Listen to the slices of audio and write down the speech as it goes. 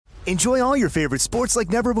Enjoy all your favorite sports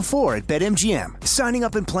like never before at BetMGM. Signing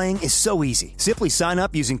up and playing is so easy. Simply sign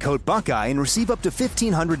up using code Buckeye and receive up to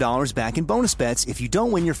 $1,500 back in bonus bets if you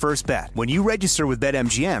don't win your first bet. When you register with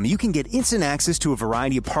BetMGM, you can get instant access to a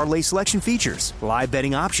variety of parlay selection features, live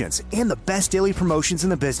betting options, and the best daily promotions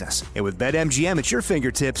in the business. And with BetMGM at your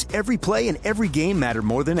fingertips, every play and every game matter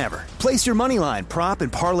more than ever. Place your moneyline, prop,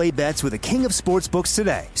 and parlay bets with the king of sportsbooks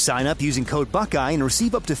today. Sign up using code Buckeye and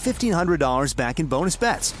receive up to $1,500 back in bonus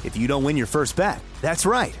bets if you don't win your first bet. That's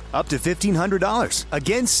right, up to $1,500.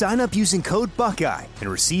 Again, sign up using code Buckeye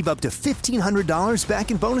and receive up to $1,500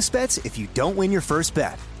 back in bonus bets if you don't win your first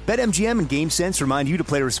bet. BetMGM and GameSense remind you to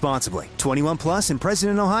play responsibly. 21 plus and present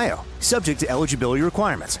in Ohio. Subject to eligibility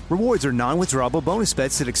requirements. Rewards are non-withdrawable bonus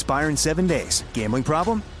bets that expire in 7 days. Gambling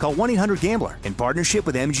problem? Call 1-800-GAMBLER in partnership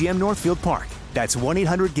with MGM Northfield Park. That's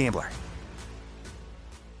 1-800-GAMBLER.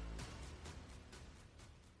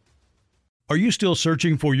 Are you still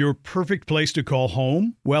searching for your perfect place to call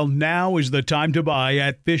home? Well, now is the time to buy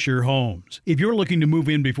at Fisher Homes. If you're looking to move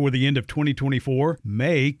in before the end of 2024,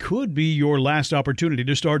 May could be your last opportunity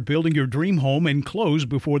to start building your dream home and close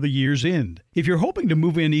before the year's end. If you're hoping to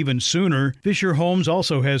move in even sooner, Fisher Homes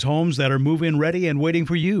also has homes that are move-in ready and waiting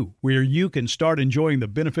for you, where you can start enjoying the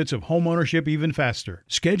benefits of homeownership even faster.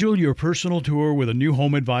 Schedule your personal tour with a new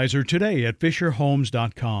home advisor today at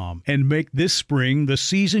FisherHomes.com and make this spring the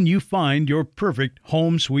season you find your perfect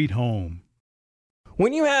home sweet home.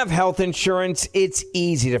 When you have health insurance, it's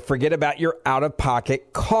easy to forget about your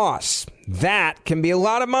out-of-pocket costs. That can be a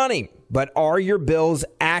lot of money, but are your bills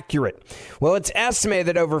accurate? Well, it's estimated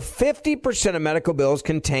that over 50% of medical bills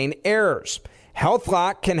contain errors.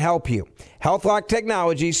 HealthLock can help you. HealthLock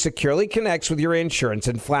technology securely connects with your insurance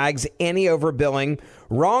and flags any overbilling,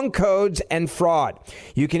 wrong codes, and fraud.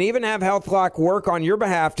 You can even have HealthLock work on your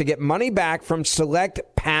behalf to get money back from select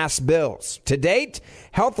past bills. To date,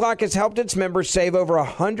 HealthLock has helped its members save over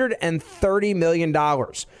 $130 million.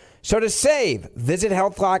 So to save, visit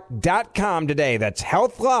healthlock.com today. That's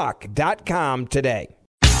healthlock.com today.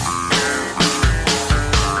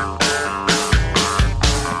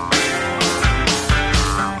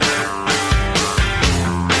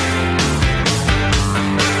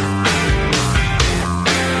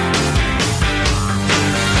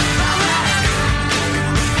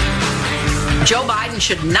 Joe Biden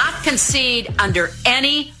should not concede under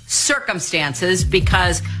any circumstances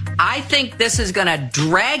because I think this is going to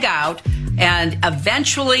drag out, and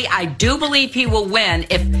eventually I do believe he will win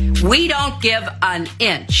if we don't give an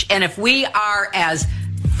inch and if we are as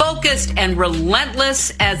focused and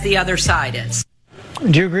relentless as the other side is.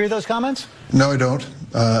 Do you agree with those comments? No, I don't.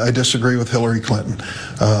 I disagree with Hillary Clinton.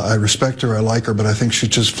 I respect her, I like her, but I think she's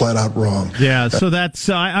just flat out wrong. Yeah, so that's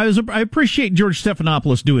I appreciate George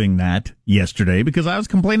Stephanopoulos doing that yesterday because I was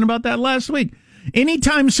complaining about that last week.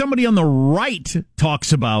 Anytime somebody on the right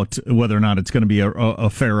talks about whether or not it's going to be a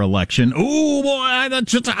fair election, oh boy,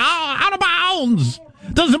 that's just out of bounds.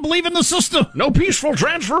 Doesn't believe in the system. No peaceful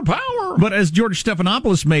transfer of power. But as George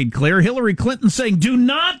Stephanopoulos made clear, Hillary Clinton saying, do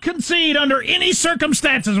not concede under any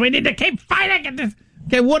circumstances. We need to keep fighting.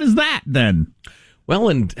 Okay, what is that then? Well,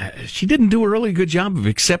 and she didn't do a really good job of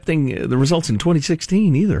accepting the results in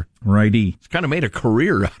 2016 either. Righty. She's kind of made a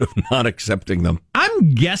career out of not accepting them.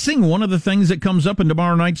 I'm guessing one of the things that comes up in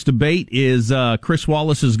tomorrow night's debate is Chris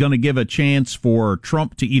Wallace is going to give a chance for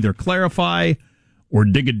Trump to either clarify or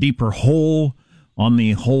dig a deeper hole on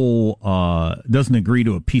the whole doesn't agree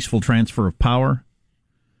to a peaceful transfer of power.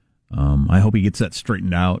 I hope he gets that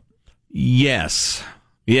straightened out. Yes.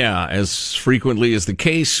 Yeah, as frequently as the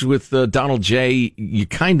case with Donald J., you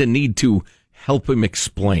kind of need to help him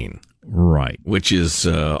explain. Right. Which is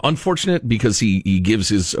unfortunate because he gives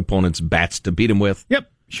his opponents bats to beat him with.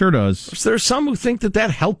 Yep, sure does. There's some who think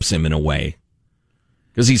that helps him in a way.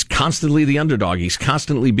 Because he's constantly the underdog. He's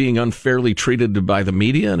constantly being unfairly treated by the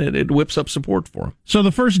media, and it whips up support for him. So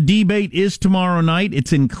the first debate is tomorrow night.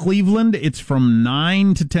 It's in Cleveland. It's from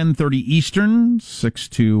 9 to 10:30 Eastern, 6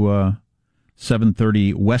 to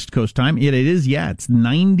 7:30 West Coast time. It's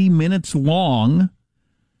 90 minutes long,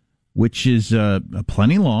 which is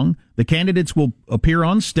plenty long. The candidates will appear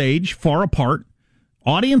on stage, far apart.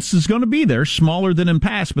 Audience is going to be there, smaller than in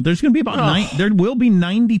past, but there's going to be about there will be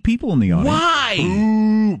 90 people in the audience.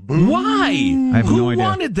 Why? Why? I have no idea. Who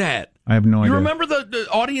wanted that? I have no idea. You remember the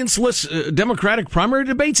audience-less Democratic primary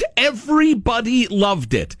debates? Everybody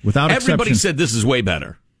loved it. Without exception. Everybody said this is way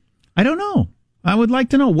better. I don't know. I would like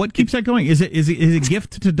to know what keeps that going. Is it a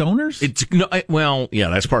gift to donors? Well, yeah,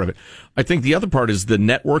 that's part of it. I think the other part is the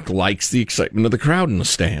network likes the excitement of the crowd in the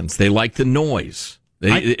stands. They like the noise.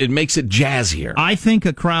 It makes it jazzier. I think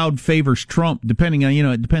a crowd favors Trump, depending on,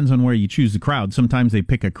 it depends on where you choose the crowd. Sometimes they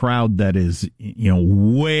pick a crowd that is,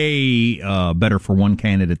 way better for one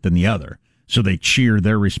candidate than the other. So they cheer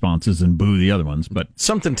their responses and boo the other ones. But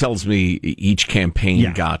something tells me each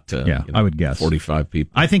campaign got, I would guess 45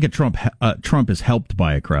 people. I think Trump is helped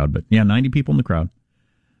by a crowd, but 90 people in the crowd.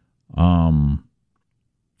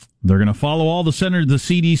 They're going to follow all the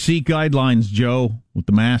CDC guidelines, Joe, with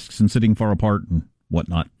the masks and sitting far apart and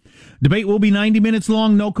whatnot. Debate will be 90 minutes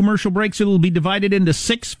long, no commercial breaks. It will be divided into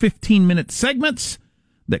 6 15-minute segments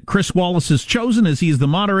that Chris Wallace has chosen as he is the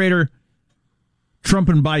moderator. Trump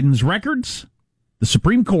and Biden's records, the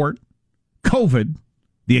Supreme Court, COVID,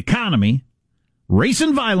 the economy, race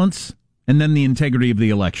and violence, and then the integrity of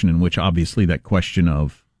the election, in which obviously that question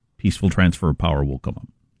of peaceful transfer of power will come up.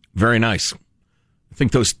 Very nice. I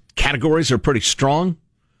think those categories are pretty strong.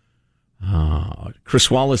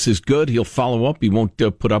 Chris Wallace is good. He'll follow up. He won't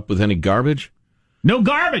put up with any garbage. No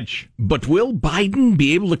garbage. But will Biden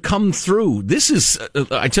be able to come through? This is,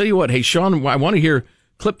 I tell you what, hey, Sean, I want to hear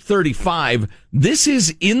clip 35. This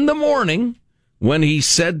is in the morning when he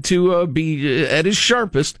said to be at his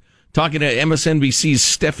sharpest, talking to MSNBC's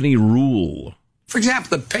Stephanie Ruhle. For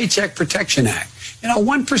example, the Paycheck Protection Act.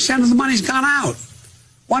 1% of the money's gone out.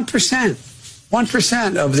 1%.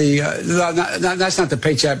 1% of the that's not the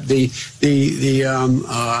paycheck. The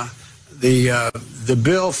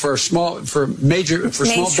bill for small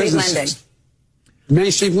businesses.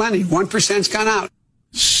 Mainstream lending. 1%'s gone out.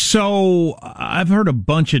 So I've heard a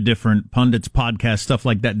bunch of different pundits, podcasts, stuff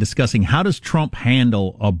like that, discussing how does Trump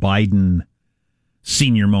handle a Biden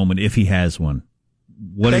senior moment if he has one.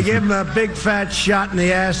 They give him a big fat shot in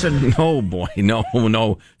the ass and... Oh, boy.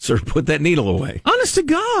 No. Sir, put that needle away. Honest to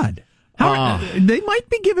God. They might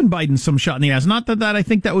be giving Biden some shot in the ass. Not that I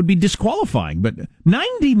think that would be disqualifying, but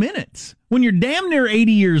 90 minutes when you're damn near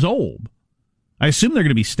 80 years old. I assume they're going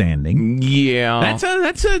to be standing. Yeah.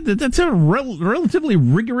 That's a relatively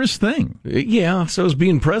rigorous thing. Yeah, so is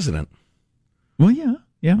being president. Well, yeah.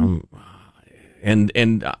 And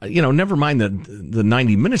never mind the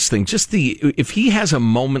 90 minutes thing. Just if he has a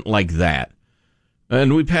moment like that,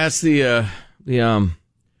 and we passed the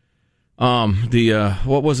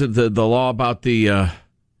what was it? The law about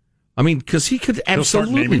because he could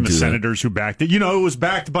absolutely naming do the that. senators who backed it. It was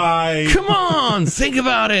backed by. Come on, think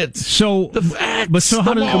about it. So the facts,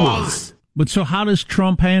 how does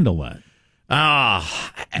Trump handle that?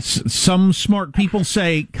 Some smart people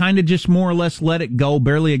say kind of just more or less let it go,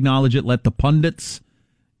 barely acknowledge it, let the pundits,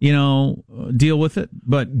 deal with it.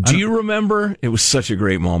 But do you remember? It was such a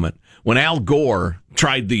great moment when Al Gore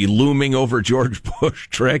tried the looming over George Bush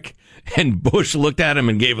trick, and Bush looked at him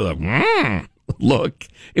and gave it a look.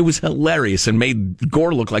 It was hilarious and made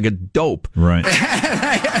Gore look like a dope. Right.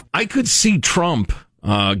 I could see Trump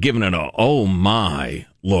giving it a oh my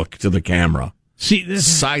look to the camera. See,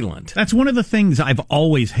 silent. That's one of the things I've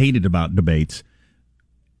always hated about debates.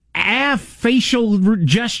 A facial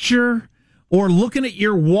gesture or looking at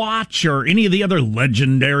your watch or any of the other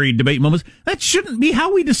legendary debate moments, that shouldn't be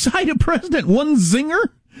how we decide a president. One zinger?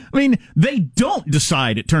 I mean, they don't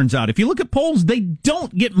decide, it turns out. If you look at polls, they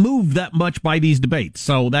don't get moved that much by these debates.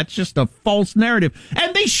 So that's just a false narrative.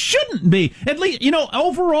 And they shouldn't be. At least,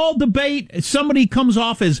 overall debate, somebody comes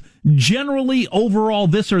off as generally overall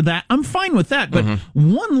this or that. I'm fine with that. But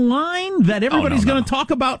one line that everybody's going to talk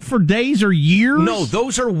about for days or years? No,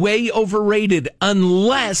 those are way overrated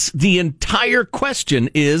unless the entire question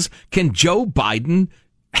is, can Joe Biden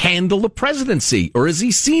handle the presidency or is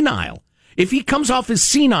he senile? If he comes off as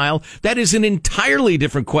senile, that is an entirely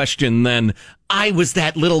different question than I was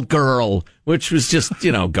that little girl, which was just,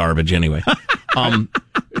 garbage anyway.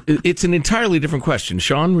 It's an entirely different question.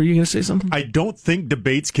 Sean, were you going to say something? I don't think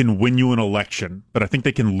debates can win you an election, but I think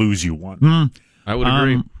they can lose you one. I would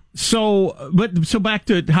agree. So back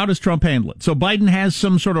to how does Trump handle it? So Biden has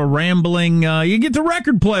some sort of rambling, you get the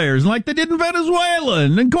record players like they did in Venezuela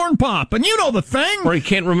and Corn Pop, and the thing. Or he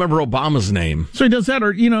can't remember Obama's name. So he does that,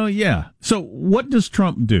 or, yeah. So what does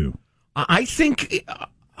Trump do? I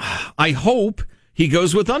hope he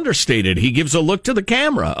goes with understated. He gives a look to the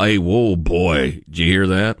camera. Whoa, boy, did you hear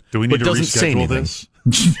that? Do we need to reschedule this?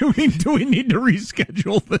 Do we need to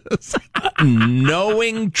reschedule this?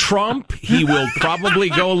 Knowing Trump, he will probably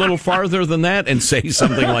go a little farther than that and say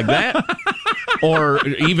something like that. Or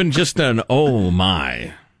even just an, oh,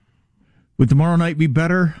 my. Would tomorrow night be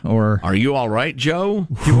better? Or are you all right, Joe?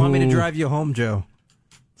 Do you want me to drive you home, Joe?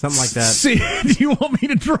 Something like that. See, do you want me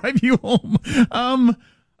to drive you home?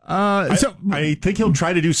 I think he'll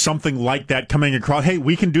try to do something like that coming across. Hey,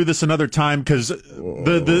 we can do this another time because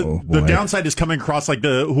the downside is coming across like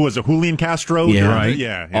who was it, Julian Castro? Yeah, right.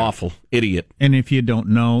 Yeah. Awful. Idiot. And if you don't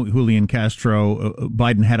know, Julian Castro,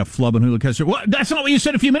 Biden had a flub on Julian Castro. Well, that's not what you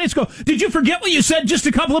said a few minutes ago. Did you forget what you said just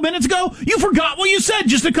a couple of minutes ago? You forgot what you said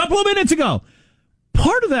just a couple of minutes ago.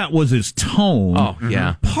 Part of that was his tone. Oh,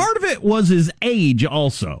 yeah. Part of it was his age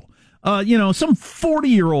also. Some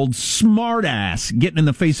 40-year-old smartass getting in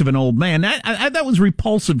the face of an old man. That was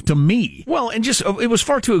repulsive to me. Well, and just it was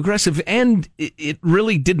far too aggressive, and it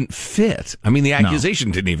really didn't fit. I mean, the accusation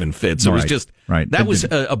didn't even fit. So it was just that was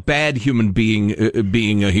a bad human being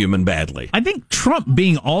being a human badly. I think Trump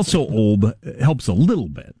being also old helps a little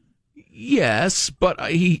bit. Yes, but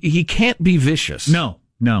he can't be vicious. No.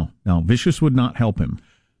 Vicious would not help him.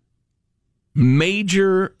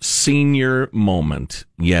 Major senior moment,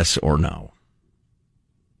 yes or no?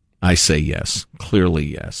 I say yes. Clearly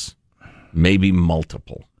yes. Maybe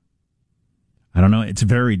multiple. I don't know. It's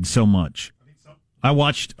varied so much. I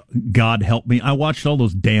watched, God help me, I watched all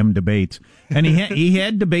those damn debates. And he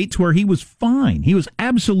had debates where he was fine. He was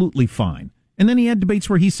absolutely fine. And then he had debates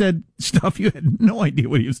where he said stuff you had no idea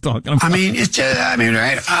what he was talking about. I mean, it's just,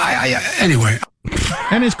 right? Anyway.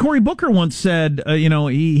 And as Cory Booker once said,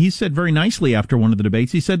 he said very nicely after one of the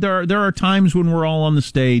debates, he said there are times when we're all on the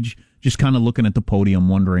stage just kind of looking at the podium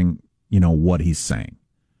wondering, what he's saying.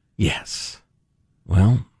 Yes.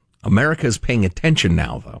 Well, America's paying attention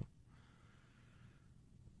now, though.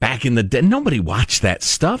 Back in the day, nobody watched that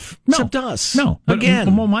stuff except us. No.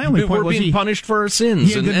 Again, my only point was we're being punished for our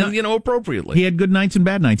sins, and appropriately. He had good nights and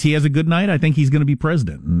bad nights. He has a good night. I think he's going to be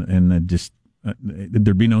president, and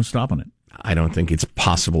there'd be no stopping it. I don't think it's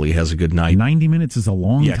possible he has a good night. 90 minutes is a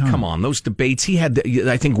long time. Yeah, come on. Those debates, he had,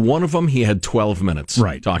 I think one of them, he had 12 minutes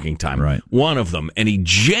talking time. Right. One of them. And he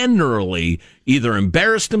generally either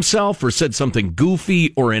embarrassed himself or said something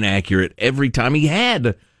goofy or inaccurate every time he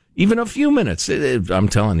had even a few minutes. I'm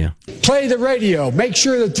telling you. Play the radio. Make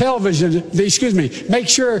sure the television, make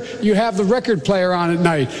sure you have the record player on at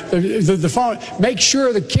night. The phone. Make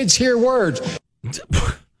sure the kids hear words.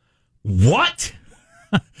 What?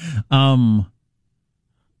 I'm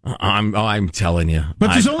telling you.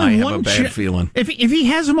 But there's only one have a bad feeling. If he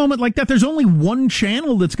has a moment like that, there's only one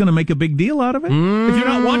channel that's going to make a big deal out of it. If you're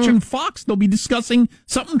not watching Fox, they'll be discussing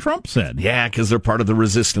something Trump said. Yeah, because they're part of the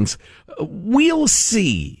resistance. We'll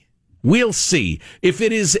see. If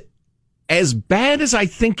it is as bad as I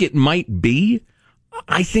think it might be,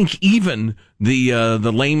 I think even the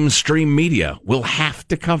lamestream media will have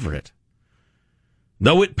to cover it,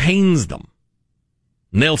 though it pains them.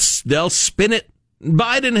 And they'll spin it.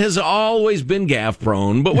 Biden has always been gaffe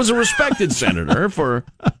prone, but was a respected senator for.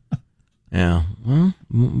 Yeah, well,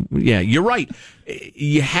 yeah, you're right.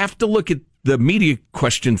 You have to look at the media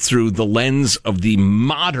question through the lens of the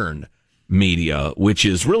modern media, which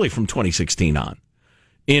is really from 2016 on.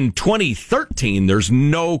 In 2013, there's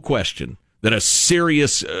no question that a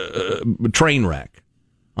serious train wreck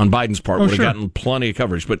on Biden's part would have gotten plenty of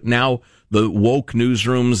coverage. But now the woke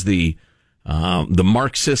newsrooms, the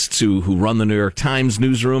Marxists who run the New York Times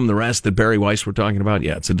newsroom, the rest that Barry Weiss were talking about,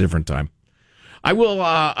 yeah, it's a different time. I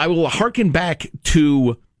will hearken back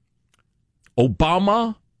to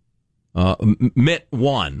Obama Mitt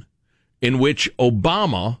 1, in which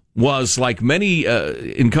Obama was, like many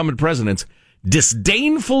incumbent presidents,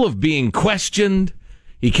 disdainful of being questioned.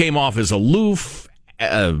 He came off as aloof,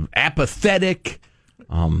 apathetic,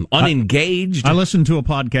 unengaged. I listened to a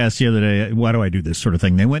podcast the other day. Why do I do this sort of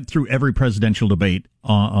thing? They went through every presidential debate.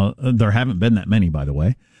 There haven't been that many, by the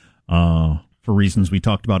way, for reasons we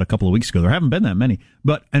talked about a couple of weeks ago. There haven't been that many.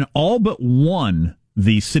 But in all but one,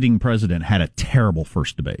 the sitting president had a terrible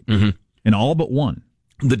first debate. Mm-hmm. In all but one.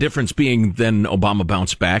 The difference being then Obama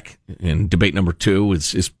bounced back in debate number 2.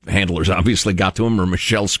 His handlers obviously got to him, or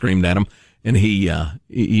Michelle screamed at him. And he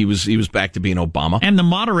was back to being Obama. And the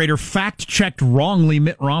moderator fact-checked wrongly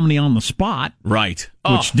Mitt Romney on the spot. Right.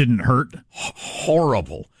 Which didn't hurt.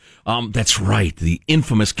 Horrible. That's right. The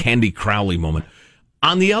infamous Candy Crowley moment.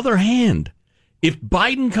 On the other hand, if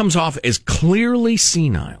Biden comes off as clearly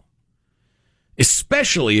senile,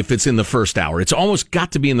 especially if it's in the first hour, it's almost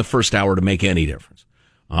got to be in the first hour to make any difference.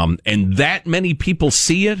 And that many people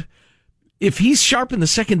see it. If he's sharp in the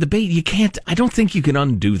second debate, I don't think you can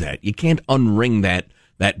undo that. You can't unring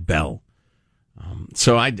that bell.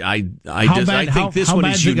 So I think this one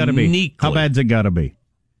is unique. How bad's it got to be?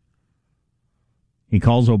 He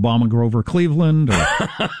calls Obama Grover Cleveland. Or...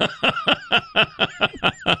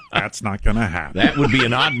 That's not going to happen. That would be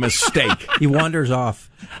an odd mistake. He wanders off.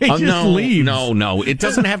 He just leaves. No. It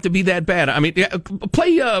doesn't have to be that bad. I mean,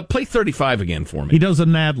 play 35 again for me. He does a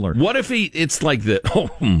Nadler. What if it's like the... Oh,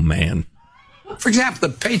 man. For example,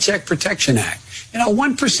 the Paycheck Protection Act.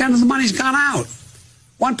 1% of the money's gone out.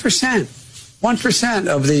 1%. 1%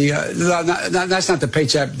 of the that's not the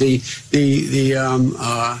paycheck. The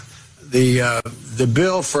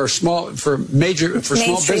bill for small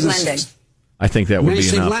businesses. Lending. I think that would be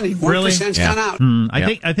enough. Lending, 1%'s Really? gone out.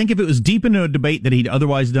 I think if it was deep into a debate that he'd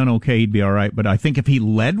otherwise done okay, he'd be all right. But I think if he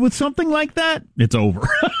led with something like that, it's over.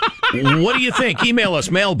 What do you think? Email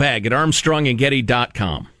us, mailbag at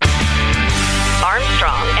armstrongandgetty.com.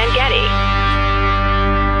 Armstrong and Getty.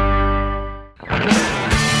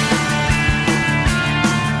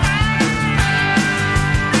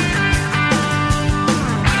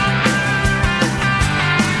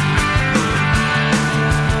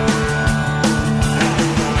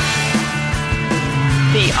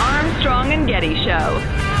 The Armstrong and Getty Show.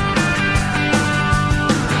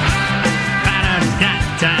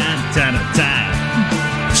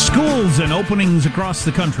 Schools and openings across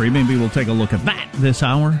the country. Maybe we'll take a look at that this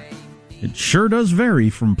hour. It sure does vary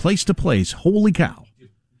from place to place. Holy cow.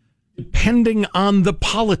 Depending on the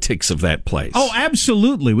politics of that place. Oh,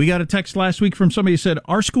 absolutely. We got a text last week from somebody who said,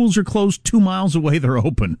 our schools are closed 2 miles away. They're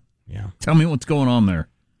open. Yeah. Tell me what's going on there.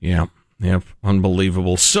 Yeah. Yep.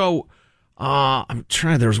 Unbelievable. So, I'm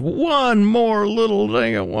trying. There's one more little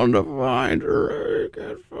thing I wanted to find. I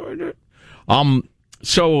can't find it.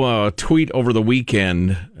 So, tweet over the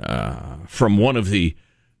weekend from one of the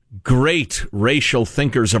great racial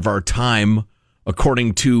thinkers of our time,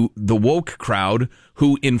 according to the woke crowd,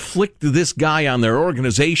 who inflict this guy on their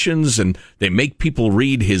organizations, and they make people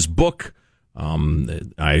read his book.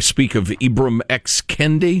 I speak of Ibram X.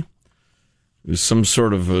 Kendi, who's some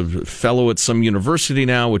sort of a fellow at some university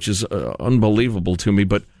now, which is unbelievable to me.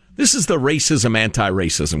 But this is the racism,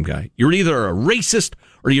 anti-racism guy. You're either a racist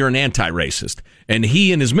or you're an anti-racist. And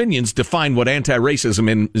he and his minions define what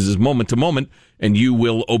anti-racism is moment to moment, and you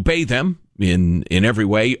will obey them in every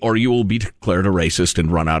way, or you will be declared a racist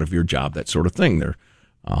and run out of your job, that sort of thing. They're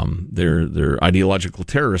ideological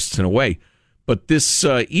terrorists in a way. But this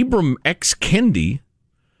Ibram X. Kendi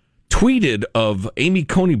tweeted of Amy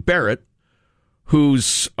Coney Barrett,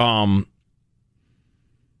 who's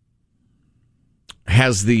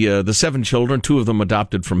has the 7 children, 2 of them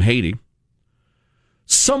adopted from Haiti.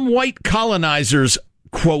 Some white colonizers,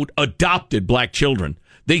 quote, adopted black children.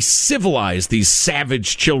 They civilized these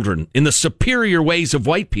savage children in the superior ways of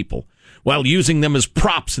white people, while using them as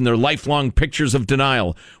props in their lifelong pictures of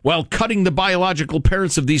denial, while cutting the biological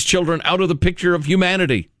parents of these children out of the picture of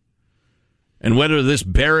humanity. And whether this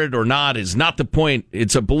Barrett or not is not the point.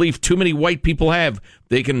 It's a belief too many white people have.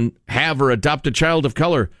 They can have or adopt a child of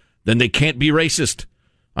color, then they can't be racist.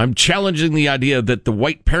 I'm challenging the idea that the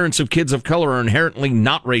white parents of kids of color are inherently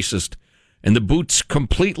not racist. And the boots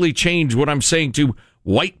completely change what I'm saying to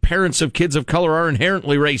white parents of kids of color are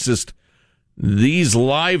inherently racist. These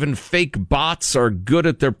live and fake bots are good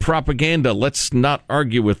at their propaganda. Let's not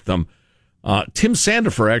argue with them. Tim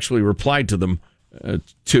Sandifer actually replied to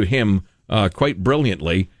him quite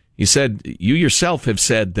brilliantly. He said, you yourself have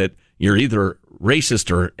said that you're either racist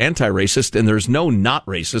or anti-racist, and there's no not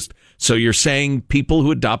racist. So you're saying people who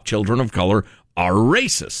adopt children of color are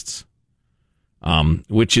racists,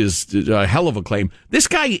 which is a hell of a claim. This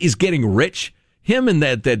guy is getting rich. Him and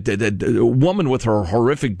that woman with her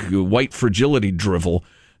horrific white fragility drivel,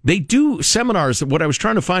 they do seminars. What I was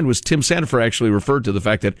trying to find was Tim Sandifer actually referred to the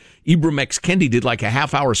fact that Ibram X. Kendi did like a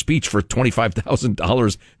half-hour speech for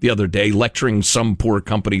 $25,000 the other day, lecturing some poor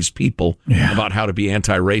company's people about how to be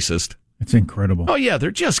anti-racist. It's incredible. Oh, yeah,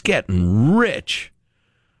 they're just getting rich.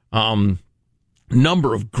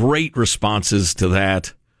 Number of great responses to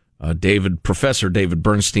that. Professor David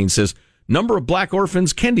Bernstein says, number of black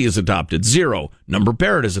orphans Kendi has adopted, 0. Number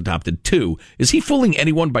Barrett has adopted, 2. Is he fooling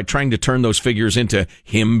anyone by trying to turn those figures into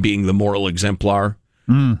him being the moral exemplar?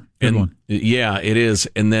 Good one. Yeah, it is.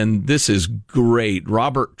 And then this is great.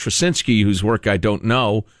 Robert Trasinski, whose work I don't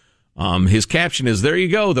know, his caption is, there you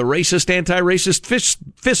go, the racist, anti-racist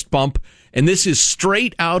fist bump. And this is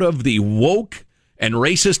straight out of the woke and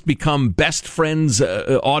racist become best friends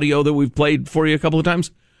audio that we've played for you a couple of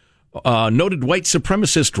times. Noted white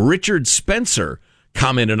supremacist Richard Spencer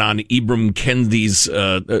commented on Ibram Kendi's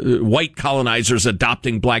white colonizers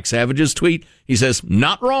adopting black savages tweet. He says,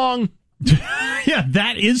 not wrong. Yeah,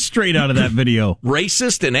 that is straight out of that video.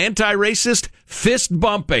 Racist and anti-racist fist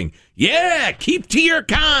bumping. Yeah, keep to your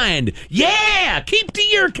kind. Yeah, keep to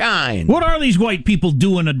your kind. What are these white people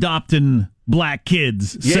doing adopting black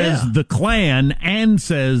kids, says the Klan, and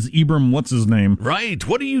says Ibram, what's his name? Right.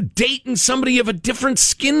 What are you dating somebody of a different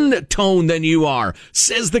skin tone than you are?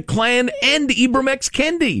 Says the Klan and Ibram X.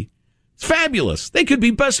 Kendi. It's fabulous. They could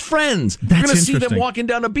be best friends. You're going to see them walking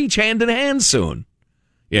down a beach hand in hand soon.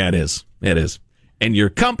 Yeah, it is. It is. And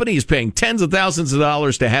your company is paying tens of thousands of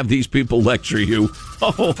dollars to have these people lecture you.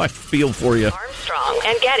 Oh, I feel for you. Armstrong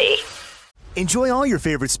and Getty. Enjoy all your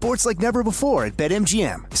favorite sports like never before at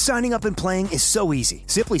BetMGM. Signing up and playing is so easy.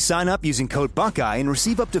 Simply sign up using code Buckeye and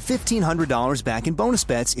receive up to $1,500 back in bonus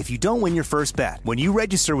bets if you don't win your first bet. When you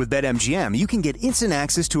register with BetMGM, you can get instant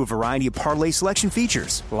access to a variety of parlay selection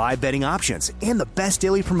features, live betting options, and the best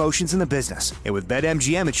daily promotions in the business. And with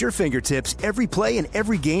BetMGM at your fingertips, every play and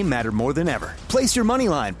every game matter more than ever. Place your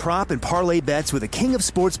moneyline, prop, and parlay bets with the king of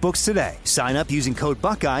sportsbooks today. Sign up using code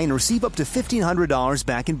Buckeye and receive up to $1,500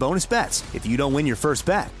 back in bonus bets if you don't win your first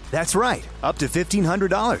bet. That's right, up to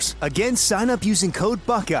 $1,500. Again, sign up using code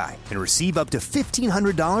Buckeye and receive up to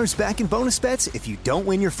 $1,500 back in bonus bets if you don't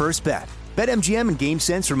win your first bet. BetMGM and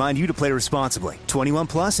GameSense remind you to play responsibly. 21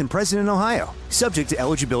 plus and present in Ohio. Subject to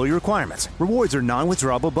eligibility requirements. Rewards are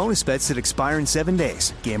non-withdrawable bonus bets that expire in 7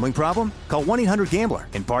 days. Gambling problem? Call 1-800-GAMBLER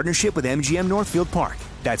in partnership with MGM Northfield Park.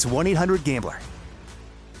 That's 1-800-GAMBLER.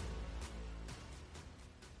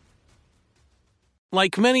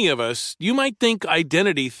 Like many of us, you might think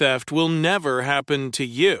identity theft will never happen to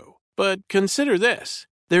you. But consider this.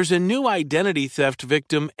 There's a new identity theft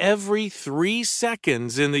victim every 3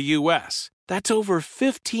 seconds in the U.S. That's over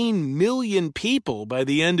 15 million people by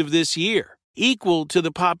the end of this year, equal to the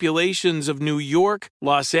populations of New York,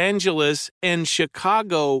 Los Angeles, and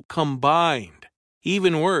Chicago combined.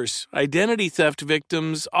 Even worse, identity theft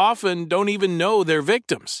victims often don't even know they're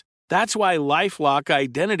victims. That's why LifeLock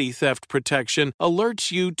Identity Theft Protection alerts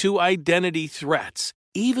you to identity threats,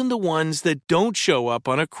 even the ones that don't show up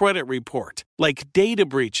on a credit report, like data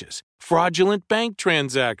breaches, fraudulent bank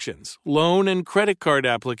transactions, loan and credit card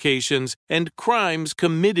applications, and crimes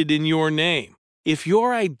committed in your name. If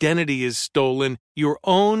your identity is stolen, your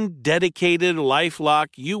own dedicated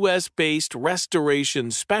LifeLock U.S.-based restoration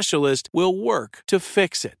specialist will work to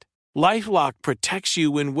fix it. LifeLock protects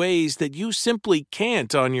you in ways that you simply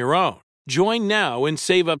can't on your own. Join now and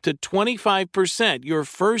save up to 25% your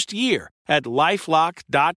first year at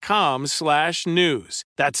LifeLock.com/news.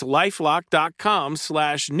 That's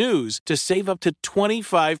LifeLock.com/news to save up to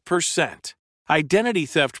 25%. Identity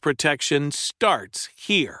theft protection starts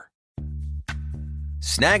here.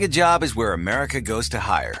 Snag a Job is where America goes to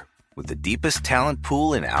hire, with the deepest talent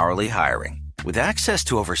pool in hourly hiring. With access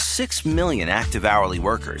to over 6 million active hourly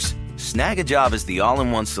workers, Snag a Job is the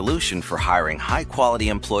all-in-one solution for hiring high-quality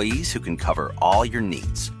employees who can cover all your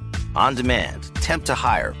needs. On demand, temp to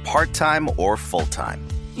hire, part-time or full-time.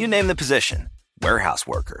 You name the position. Warehouse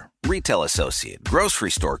worker, retail associate, grocery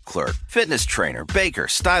store clerk, fitness trainer, baker,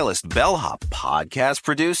 stylist, bellhop, podcast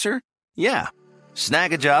producer. Yeah,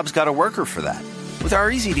 Snag a Job's got a worker for that. With our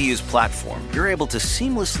easy-to-use platform, you're able to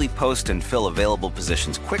seamlessly post and fill available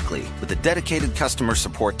positions quickly with a dedicated customer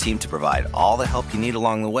support team to provide all the help you need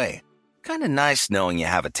along the way. Kind of nice knowing you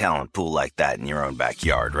have a talent pool like that in your own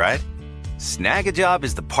backyard, right? Snag a Job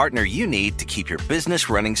is the partner you need to keep your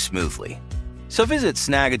business running smoothly. So visit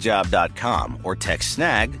snagajob.com or text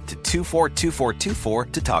snag to 242424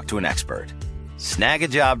 to talk to an expert.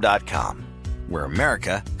 Snagajob.com, where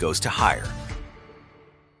America goes to hire.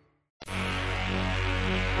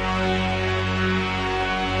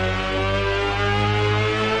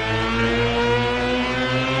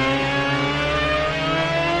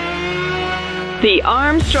 The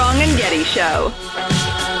Armstrong and Getty Show.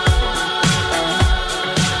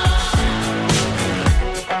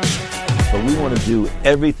 But we want to do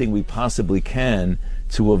everything we possibly can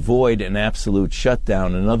to avoid an absolute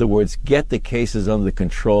shutdown. In other words, get the cases under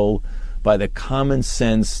control by the common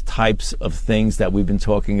sense types of things that we've been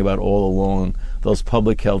talking about all along, those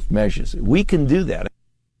public health measures. We can do that.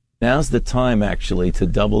 Now's the time, actually, to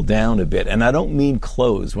double down a bit. And I don't mean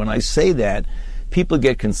close. When I say that, people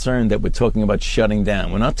get concerned that we're talking about shutting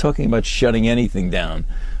down. We're not talking about shutting anything down.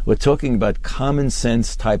 We're talking about common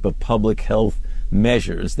sense type of public health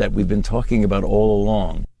measures that we've been talking about all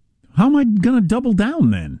along. How am I going to double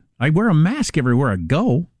down then? I wear a mask everywhere I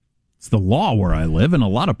go. It's the law where I live in a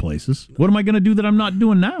lot of places. What am I going to do that I'm not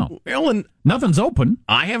doing now? Well, and nothing's open.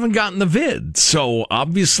 I haven't gotten the vid, so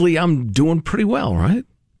obviously I'm doing pretty well, right?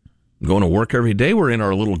 I'm going to work every day. We're in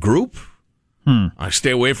our little group. I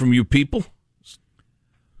stay away from you people.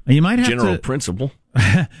 You might have General principle.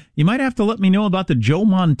 You might have to let me know about the Joe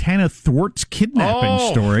Montana thwarts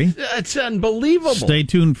kidnapping story. It's unbelievable. Stay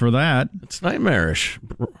tuned for that. It's nightmarish.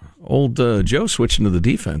 Old Joe switching to the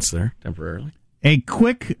defense there temporarily. A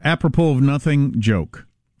quick apropos of nothing joke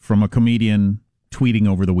from a comedian tweeting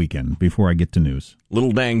over the weekend before I get to news.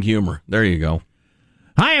 Little dang humor. There you go.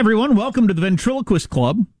 Hi, everyone. Welcome to the Ventriloquist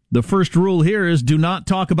Club. The first rule here is do not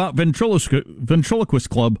talk about Ventriloquist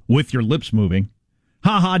Club with your lips moving.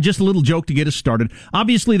 Ha, just a little joke to get us started.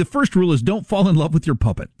 Obviously, the first rule is don't fall in love with your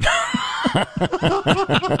puppet.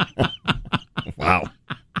 Wow.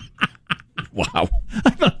 I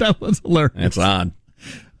thought that was hilarious. That's odd.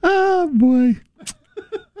 Oh, boy.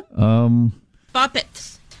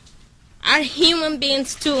 Puppets are human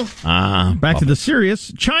beings, too. Back to the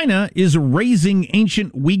serious. China is razing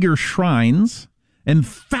ancient Uyghur shrines and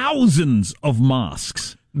thousands of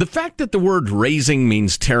mosques. The fact that the word razing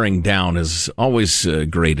means tearing down is always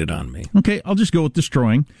grated on me. Okay, I'll just go with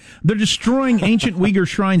destroying. They're destroying ancient Uyghur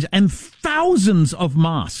shrines and thousands of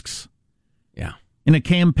mosques. Yeah. In a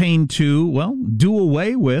campaign to, well, do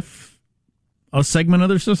away with a segment of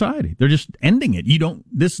their society. They're just ending it.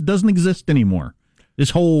 This doesn't exist anymore.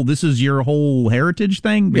 This is your whole heritage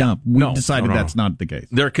thing? Yeah, we decided that's not the case.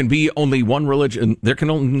 There can be only one religion. There can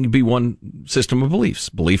only be one system of beliefs.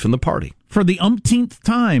 Belief in the party. For the umpteenth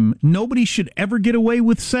time, nobody should ever get away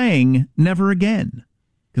with saying never again.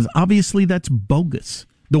 Because obviously that's bogus.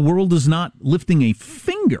 The world is not lifting a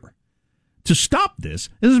finger to stop this.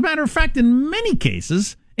 As a matter of fact, in many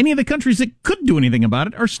cases, any of the countries that could do anything about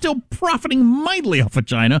it are still profiting mightily off of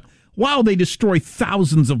China while they destroy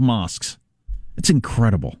thousands of mosques. It's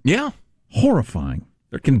incredible. Yeah. Horrifying.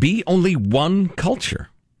 There can be only one culture.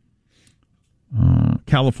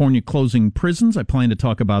 California closing prisons. I plan to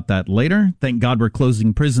talk about that later. Thank God we're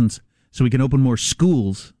closing prisons so we can open more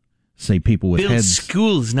schools. Say people with Build heads.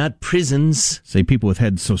 schools, not prisons. Say people with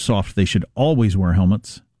heads so soft they should always wear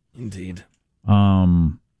helmets. Indeed.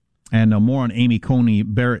 And more on Amy Coney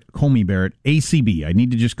Barrett, ACB. I need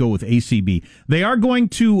to just go with ACB. They are going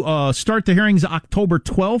to start the hearings October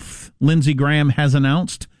 12th, Lindsey Graham has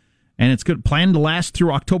announced, and it's planned to last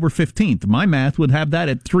through October 15th. My math would have that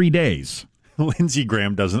at 3 days. Lindsey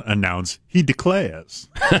Graham doesn't announce, he declares.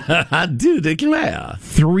 I do declare.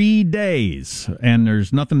 3 days, and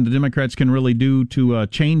there's nothing the Democrats can really do to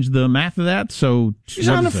change the math of that, so... She's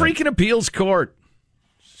on the freaking appeals court.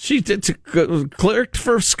 She's clerked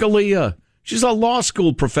for Scalia. She's a law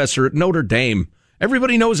school professor at Notre Dame.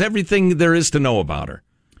 Everybody knows everything there is to know about her.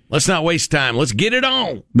 Let's not waste time. Let's get it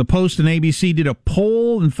on. The Post and ABC did a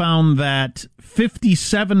poll and found that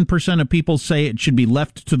 57% of people say it should be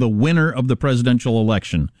left to the winner of the presidential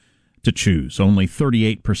election to choose. Only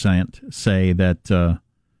 38% say that the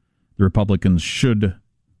Republicans should,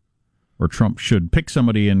 or Trump should, pick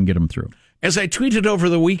somebody and get them through. As I tweeted over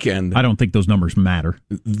the weekend... I don't think those numbers matter.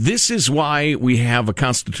 This is why we have a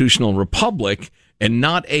constitutional republic and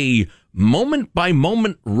not a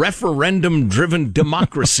moment-by-moment referendum-driven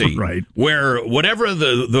democracy. Right. Where whatever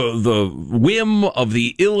the whim of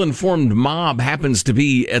the ill-informed mob happens to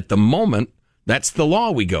be at the moment, that's the law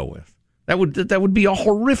we go with. That would be a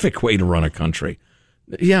horrific way to run a country.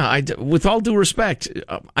 Yeah, with all due respect,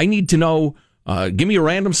 I need to know, give me a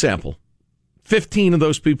random sample. 15 of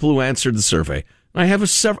those people who answered the survey. I have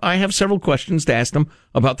several questions to ask them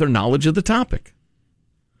about their knowledge of the topic.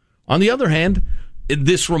 On the other hand,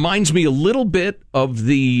 this reminds me a little bit of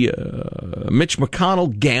the Mitch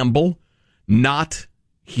McConnell gamble not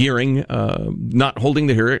holding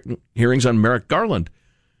the hearings on Merrick Garland.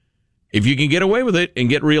 If you can get away with it and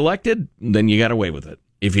get reelected, then you got away with it.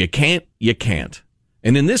 If you can't, you can't.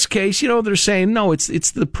 And in this case, they're saying, no,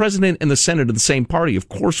 it's the president and the Senate of the same party. Of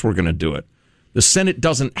course we're going to do it. The Senate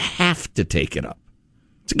doesn't have to take it up.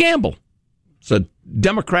 It's a gamble. It's a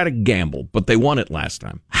Democratic gamble, but they won it last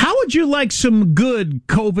time. How would you like some good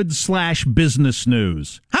COVID/business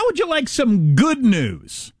news? How would you like some good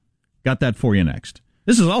news? Got that for you next.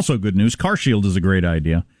 This is also good news. CarShield is a great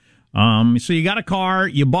idea. So you got a car,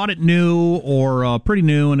 you bought it new or pretty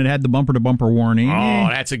new, and it had the bumper-to-bumper warranty. Oh,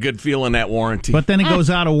 that's a good feeling, that warranty. But then it goes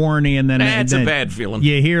out of warranty, and then... That's a bad feeling.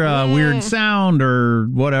 You hear a weird sound or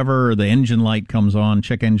whatever, or the engine light comes on,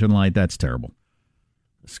 check engine light, that's terrible.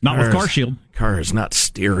 Not with CarShield. Car is not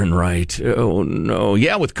steering right. Oh, no.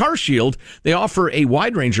 Yeah, with CarShield, they offer a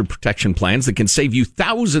wide range of protection plans that can save you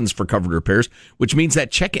thousands for covered repairs, which means that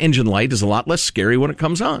check engine light is a lot less scary when it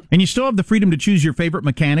comes on. And you still have the freedom to choose your favorite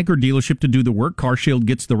mechanic or dealership to do the work. CarShield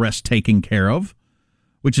gets the rest taken care of,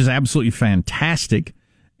 which is absolutely fantastic.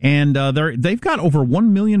 And they've got over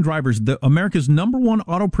 1 million drivers. America's number one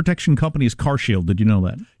auto protection company is CarShield. Did you know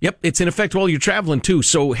that? Yep, it's in effect while you're traveling, too.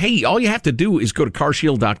 So, hey, all you have to do is go to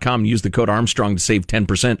carshield.com and use the code Armstrong to save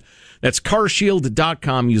 10%. That's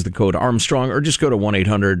carshield.com, use the code Armstrong, or just go to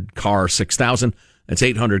 1-800-CAR-6000. That's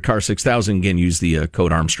 800-CAR-6000. Again, use the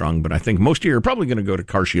code Armstrong. But I think most of you are probably going to go to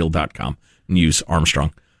carshield.com and use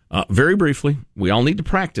Armstrong. Very briefly, we all need to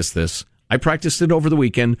practice this. I practiced it over the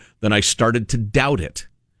weekend, then I started to doubt it.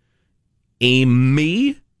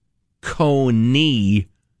 Amy Coney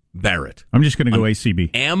Barrett. I'm just going to go ACB.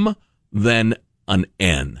 M, then an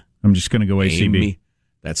N. I'm just going to go ACB. Amy,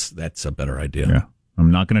 that's a better idea. Yeah. I'm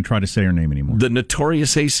not going to try to say her name anymore. The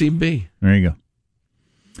notorious ACB. There you go.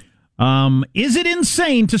 Is it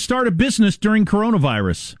insane to start a business during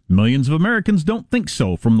coronavirus? Millions of Americans don't think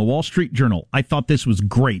so, from the Wall Street Journal. I thought this was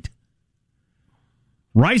great.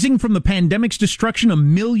 Rising from the pandemic's destruction,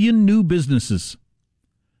 1 million new businesses.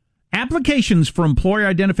 Applications for employer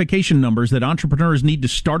identification numbers that entrepreneurs need to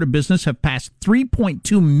start a business have passed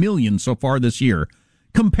 3.2 million so far this year,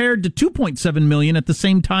 compared to 2.7 million at the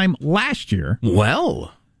same time last year.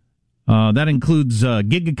 Well, that includes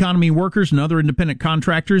gig economy workers and other independent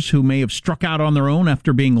contractors who may have struck out on their own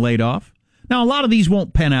after being laid off. Now, a lot of these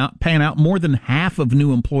won't pan out. More than half of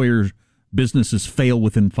new employers' businesses fail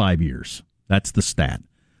within 5 years. That's the stat.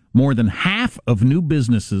 More than half of new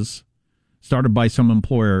businesses started by some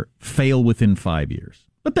employer fail within 5 years.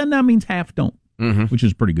 But then that means half don't, which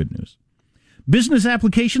is pretty good news. Business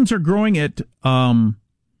applications are growing at an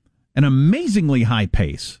amazingly high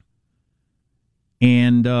pace.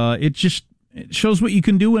 And it shows what you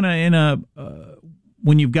can do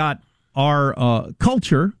when you've got our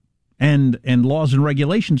culture and laws and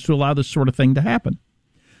regulations to allow this sort of thing to happen.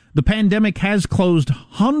 The pandemic has closed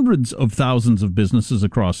hundreds of thousands of businesses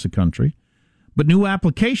across the country, but new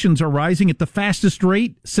applications are rising at the fastest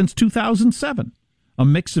rate since 2007, a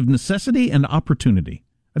mix of necessity and opportunity.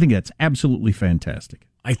 I think that's absolutely fantastic.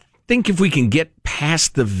 I think if we can get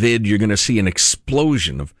past the vid, you're going to see an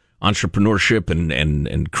explosion of entrepreneurship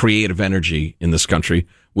and creative energy in this country,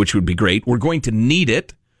 which would be great. We're going to need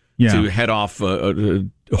it to head off a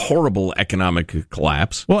horrible economic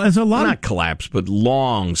collapse. Well, as not collapse, but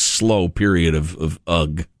long, slow period of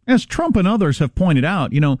ugh. As Trump and others have pointed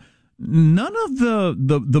out, none of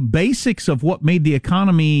the basics of what made the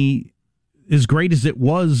economy as great as it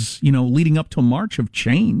was, leading up to March have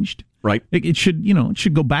changed. Right. It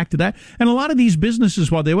should go back to that. And a lot of these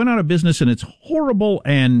businesses, while they went out of business and it's horrible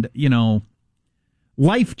and,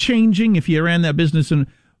 life-changing if you ran that business,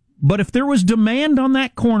 but if there was demand on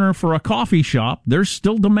that corner for a coffee shop, there's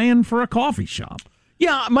still demand for a coffee shop.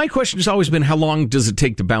 Yeah, my question has always been, how long does it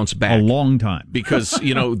take to bounce back? A long time. Because,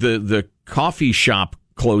 the coffee shop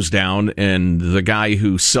closed down, and the guy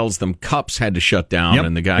who sells them cups had to shut down,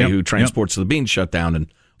 and the guy who transports the beans shut down, and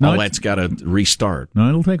all that's got to restart. No,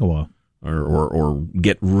 it'll take a while. Or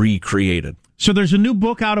get recreated. So there's a new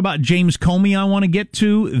book out about James Comey I want to get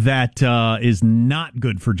to that is not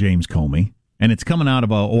good for James Comey, and it's coming out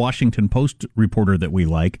of a Washington Post reporter that we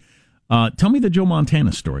like. Tell me the Joe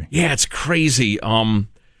Montana story. Yeah, it's crazy.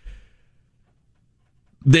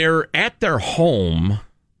 They're at their home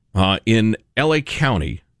in L.A.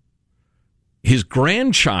 County. His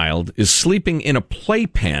grandchild is sleeping in a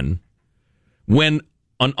playpen when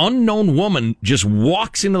an unknown woman just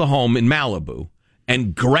walks into the home in Malibu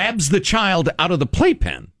and grabs the child out of the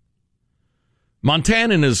playpen.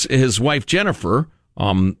 Montana and his wife Jennifer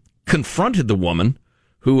confronted the woman,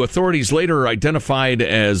 who authorities later identified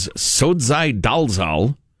as Sodzai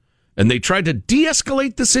Dalzal, and they tried to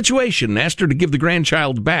de-escalate the situation and asked her to give the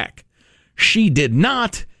grandchild back. She did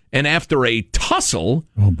not, and after a tussle,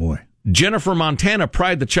 oh boy, Jennifer Montana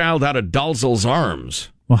pried the child out of Dalzal's arms.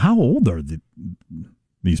 Well, how old are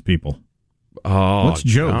these people? Oh, what's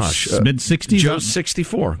Joe's? Mid-60s? Joe's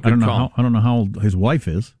 64. I don't know how old his wife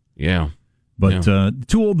is. Yeah. But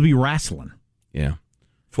too old to be wrestling. Yeah.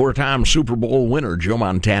 4-time Super Bowl winner, Joe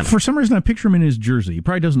Montana. For some reason, I picture him in his jersey. He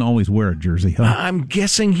probably doesn't always wear a jersey. Huh? I'm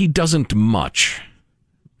guessing he doesn't much.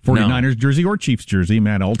 49ers jersey or Chiefs jersey. He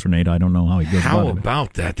might alternate. I don't know how he goes How about it.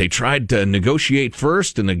 about that? They tried to negotiate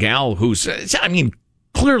first, and the gal who's,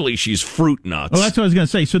 clearly she's fruit nuts. Well, that's what I was going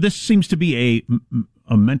to say. So this seems to be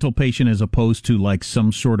a mental patient as opposed to like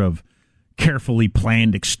some sort of carefully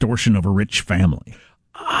planned extortion of a rich family.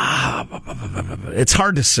 It's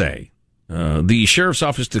hard to say. The sheriff's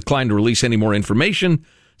office declined to release any more information,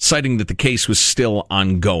 citing that the case was still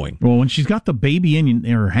ongoing. Well, when she's got the baby in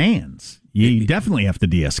her hands, you definitely have to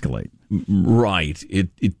de-escalate. Right.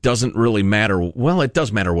 It doesn't really matter. Well, it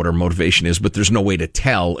does matter what her motivation is, but there's no way to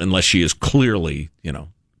tell unless she is clearly,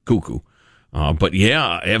 cuckoo. But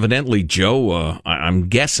yeah, evidently Joe, I'm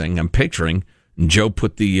picturing, Joe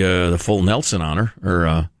put the full Nelson on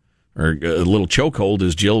her, or a little chokehold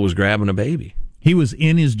as Jill was grabbing a baby. He was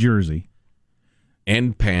in his jersey.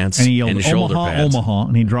 And pants, and he yelled, and shoulder Omaha, pads. Omaha,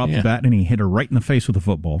 and he dropped the bat and he hit her right in the face with a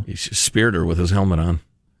football. He speared her with his helmet on.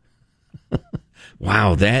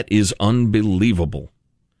 Wow, that is unbelievable.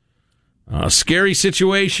 Scary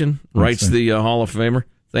situation, writes the Hall of Famer.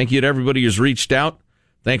 Thank you to everybody who's reached out.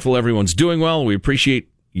 Thankful everyone's doing well. We appreciate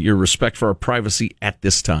your respect for our privacy at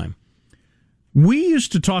this time. We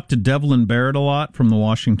used to talk to Devlin Barrett a lot from the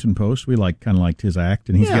Washington Post. We kind of liked his act,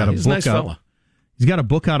 and he's got a book nice out. Fella. He's got a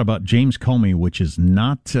book out about James Comey, which is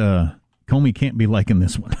not Comey can't be liking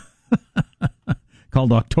this one.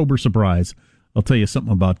 Called October Surprise. I'll tell you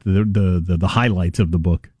something about the highlights of the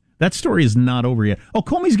book. That story is not over yet. Oh,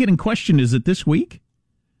 Comey's getting questioned. Is it this week?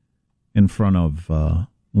 In front of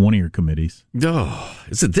one of your committees. Oh,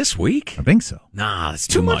 is it this week? I think so. Nah, it's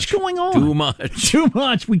too much going on. Too much. Too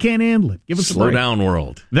much. We can't handle it. Give us Slow a break. down,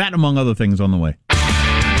 world. That, among other things, on the way.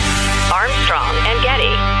 Armstrong and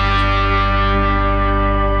Getty.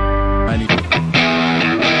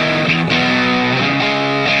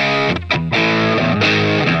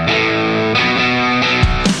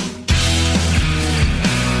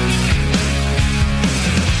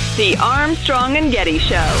 The Armstrong and Getty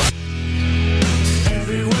Show.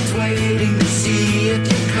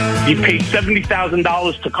 He paid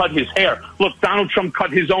 $70,000 to cut his hair. Look, Donald Trump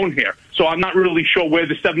cut his own hair, so I'm not really sure where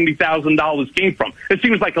the $70,000 came from. It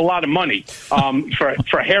seems like a lot of money for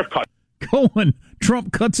a haircut. Cohen,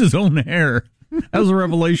 Trump cuts his own hair. That was a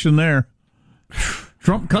revelation there.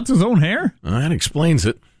 Trump cuts his own hair? That explains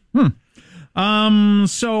it.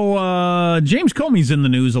 So James Comey's in the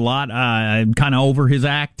news a lot. I'm kind of over his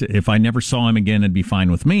act. If I never saw him again, it'd be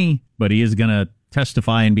fine with me. But he is going to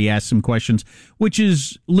testify and be asked some questions, which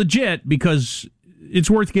is legit because it's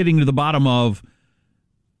worth getting to the bottom of.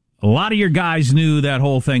 A lot of your guys knew that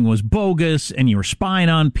whole thing was bogus and you were spying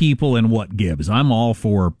on people and what gives. I'm all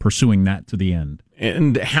for pursuing that to the end.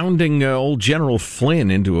 And hounding old General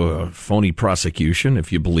Flynn into a phony prosecution,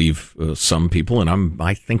 if you believe some people, and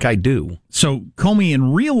I think I do. So Comey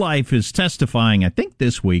in real life is testifying, I think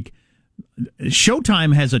this week.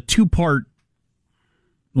 Showtime has a 2-part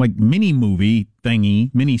mini-movie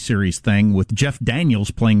thingy, mini-series thing with Jeff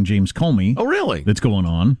Daniels playing James Comey. Oh, really? That's going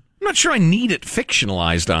on. I'm not sure I need it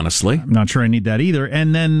fictionalized, honestly. I'm not sure I need that either.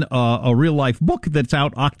 And then a real-life book that's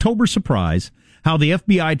out, October Surprise, How the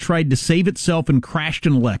FBI Tried to Save Itself and Crashed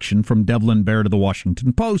an Election, from Devlin Barrett of the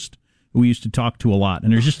Washington Post, who we used to talk to a lot.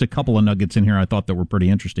 And there's just a couple of nuggets in here I thought that were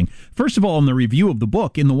pretty interesting. First of all, in the review of the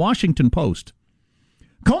book, in the Washington Post,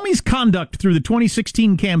 Comey's conduct through the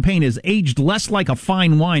 2016 campaign has aged less like a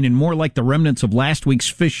fine wine and more like the remnants of last week's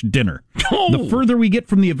fish dinner. Oh. The further we get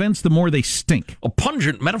from the events, the more they stink. A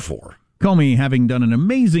pungent metaphor. Comey having done an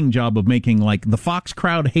amazing job of making, the Fox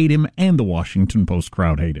crowd hate him and the Washington Post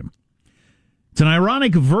crowd hate him. It's an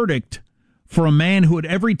ironic verdict for a man who at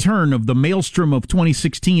every turn of the maelstrom of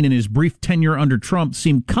 2016 and his brief tenure under Trump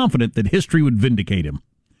seemed confident that history would vindicate him.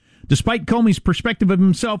 Despite Comey's perspective of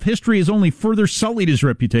himself, history has only further sullied his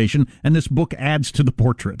reputation, and this book adds to the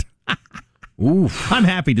portrait. Oof. I'm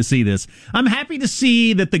happy to see this. I'm happy to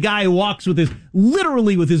see that the guy walks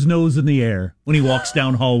literally with his nose in the air when he walks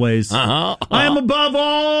down hallways. I am above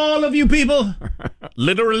all of you people.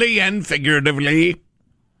 Literally and figuratively.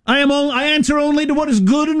 I answer only to what is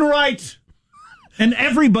good and right. And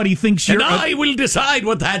everybody thinks you're... And I will decide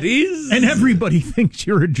what that is. And everybody thinks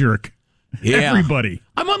you're a jerk. Yeah. Everybody.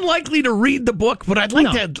 I'm unlikely to read the book, but I'd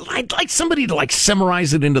like somebody to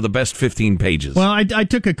summarize it into the best 15 pages. Well, I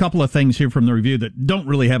took a couple of things here from the review that don't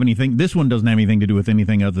really have anything. This one doesn't have anything to do with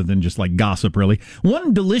anything other than just gossip, really.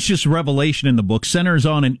 One delicious revelation in the book centers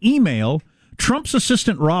on an email Trump's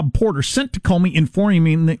assistant Rob Porter sent to Comey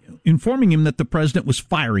informing him that the president was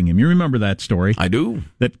firing him. You remember that story? I do.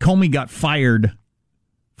 That Comey got fired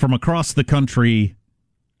from across the country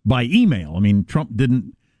by email. I mean, Trump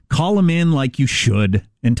didn't call him in like you should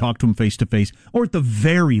and talk to him face to face, or at the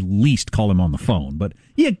very least call him on the phone. But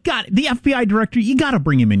the FBI director, you got to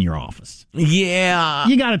bring him in your office. Yeah.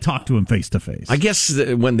 You got to talk to him face to face. I guess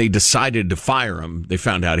when they decided to fire him, they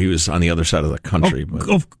found out he was on the other side of the country.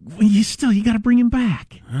 You got to bring him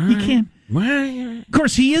back. You can't. Of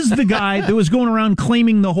course, he is the guy that was going around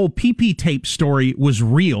claiming the whole PP tape story was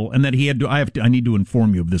real and that he had to. I need to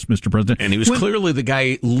inform you of this, Mr. President. And he was clearly the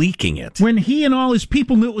guy leaking it. When he and all his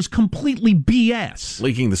people knew it was completely BS.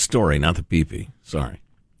 Leaking the story, not the PP. Sorry.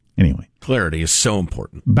 Anyway. Clarity is so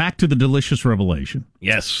important. Back to the delicious revelation.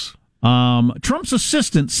 Yes. Trump's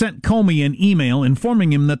assistant sent Comey an email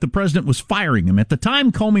informing him that the president was firing him. At the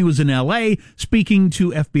time, Comey was in L.A. speaking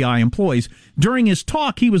to FBI employees. During his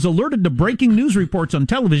talk, he was alerted to breaking news reports on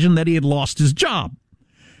television that he had lost his job.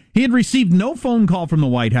 He had received no phone call from the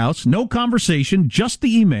White House, no conversation, just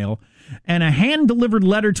the email, and a hand-delivered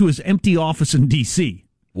letter to his empty office in D.C.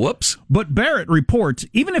 Whoops. But Barrett reports,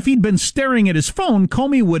 even if he'd been staring at his phone,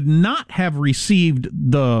 Comey would not have received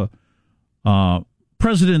the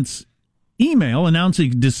president's email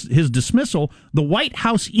announcing his dismissal. The White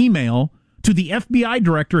House email to the FBI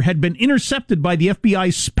director had been intercepted by the FBI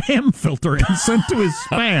spam filter and sent to his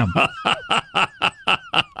spam.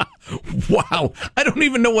 Wow. I don't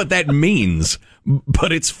even know what that means,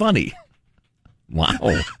 but it's funny.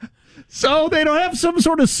 Wow. So they don't have some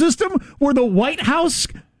sort of system where the White House,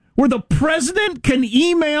 where the president can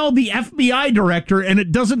email the FBI director and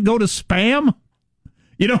it doesn't go to spam?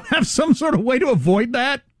 You don't have some sort of way to avoid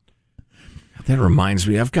that? That reminds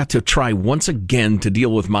me, I've got to try once again to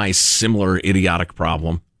deal with my similar idiotic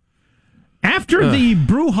problem. After the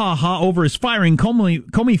brouhaha over his firing,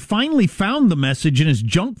 Comey finally found the message in his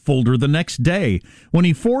junk folder the next day. When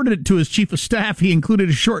he forwarded it to his chief of staff, he included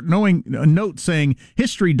a short note saying,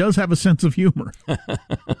 "History does have a sense of humor."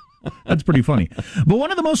 That's pretty funny. But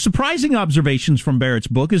one of the most surprising observations from Barrett's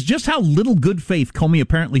book is just how little good faith Comey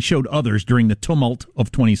apparently showed others during the tumult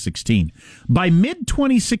of 2016. By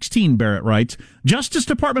mid-2016, Barrett writes, Justice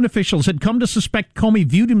Department officials had come to suspect Comey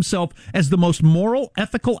viewed himself as the most moral,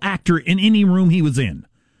 ethical actor in any room he was in.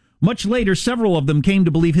 Much later, several of them came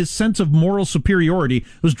to believe his sense of moral superiority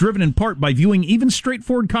was driven in part by viewing even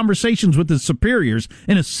straightforward conversations with his superiors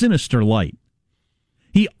in a sinister light.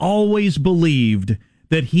 He always believed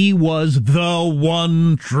that he was the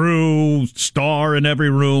one true star in every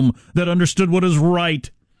room that understood what is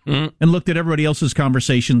right and looked at everybody else's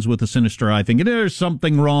conversations with a sinister eye, thinking, there's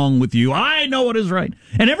something wrong with you. I know what is right.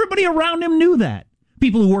 And everybody around him knew that.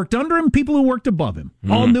 People who worked under him, people who worked above him,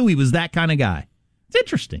 all knew he was that kind of guy. It's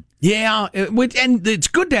interesting. Yeah, and it's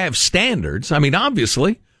good to have standards. I mean,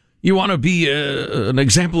 obviously, you want to be an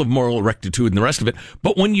example of moral rectitude and the rest of it.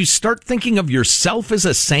 But when you start thinking of yourself as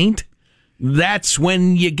a saint, that's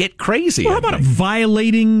when you get crazy. Well, how about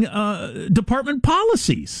violating department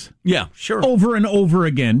policies? Yeah, sure. Over and over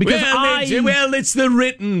again. Because it's the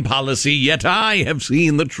written policy, yet I have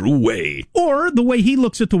seen the true way. Or the way he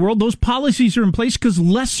looks at the world, those policies are in place because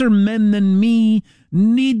lesser men than me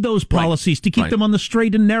need those policies to keep them on the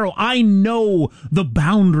straight and narrow. I know the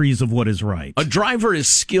boundaries of what is right. A driver as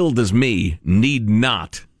skilled as me need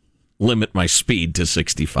not limit my speed to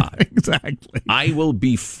 65. Exactly. I will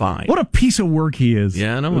be fine. What a piece of work he is.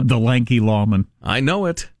 Yeah, I know it. The lanky lawman. I know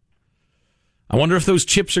it. I wonder if those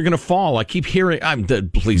chips are going to fall. I keep hearing,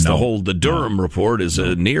 the Durham report is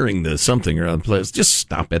nearing the something or other place. Just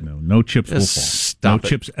stop it. No chips will fall. Stop it.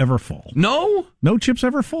 Chips ever fall. No? No chips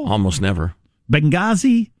ever fall. Almost never.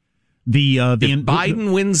 Benghazi, if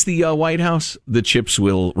Biden wins the White House, the chips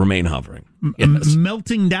will remain hovering. Yes.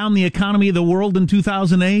 Melting down the economy of the world in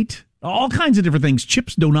 2008. All kinds of different things.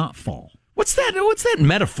 Chips do not fall. What's that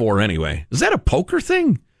metaphor anyway? Is that a poker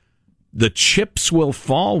thing? The chips will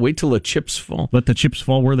fall. Wait till the chips fall. Let the chips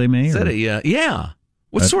fall where they may. Is that yeah?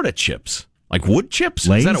 What sort of chips? Like wood chips?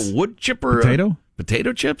 Lays? Is that a wood chip or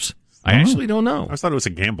potato chips? I actually don't know. I thought it was a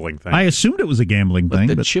gambling thing. I assumed it was a gambling thing.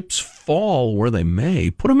 But the chips fall where they may.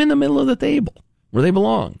 Put them in the middle of the table where they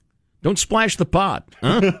belong. Don't splash the pot.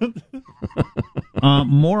 Huh?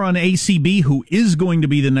 More on ACB, who is going to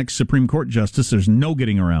be the next Supreme Court justice. There's no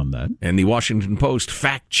getting around that. And the Washington Post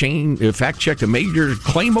fact-checked a major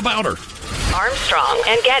claim about her. Armstrong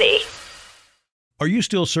and Getty. Are you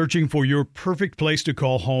still searching for your perfect place to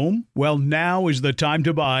call home? Well, now is the time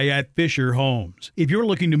to buy at Fisher Homes. If you're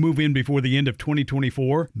looking to move in before the end of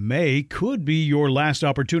 2024, May could be your last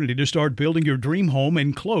opportunity to start building your dream home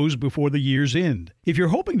and close before the year's end. If you're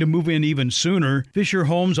hoping to move in even sooner, Fisher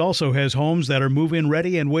Homes also has homes that are move-in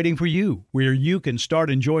ready and waiting for you, where you can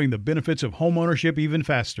start enjoying the benefits of homeownership even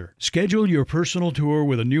faster. Schedule your personal tour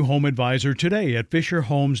with a new home advisor today at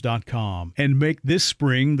FisherHomes.com and make this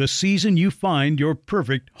spring the season you find your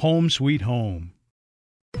perfect home sweet home.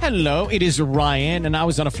 Hello, it is Ryan, and I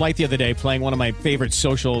was on a flight the other day playing one of my favorite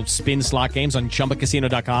social spin slot games on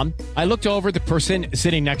ChumbaCasino.com. I looked over at the person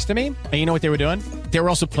sitting next to me, and you know what they were doing? They were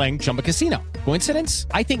also playing Chumba Casino. Coincidence?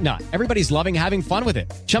 I think not. Everybody's loving having fun with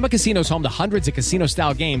it. Chumba Casino is home to hundreds of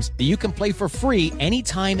casino-style games that you can play for free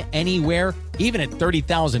anytime, anywhere, even at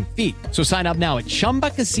 30,000 feet. So sign up now at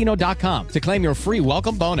ChumbaCasino.com to claim your free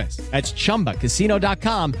welcome bonus. That's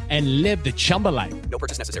ChumbaCasino.com and live the Chumba life. No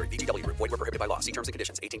purchase necessary. VGW. Void where prohibited by law. See terms and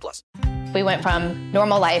conditions. 18+. We went from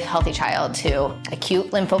normal life, healthy child to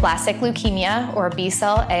acute lymphoblastic leukemia, or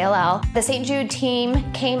B-cell ALL. The St. Jude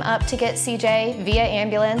team came up to get CJ via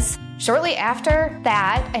ambulance. Shortly after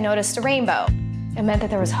that, I noticed a rainbow. It meant that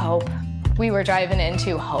there was hope. We were driving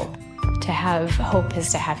into hope. To have hope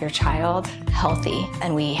is to have your child healthy,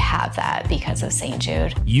 and we have that because of St.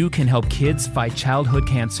 Jude. You can help kids fight childhood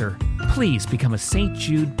cancer. Please become a St.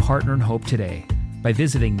 Jude Partner in Hope today by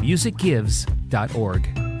visiting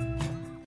musicgives.org.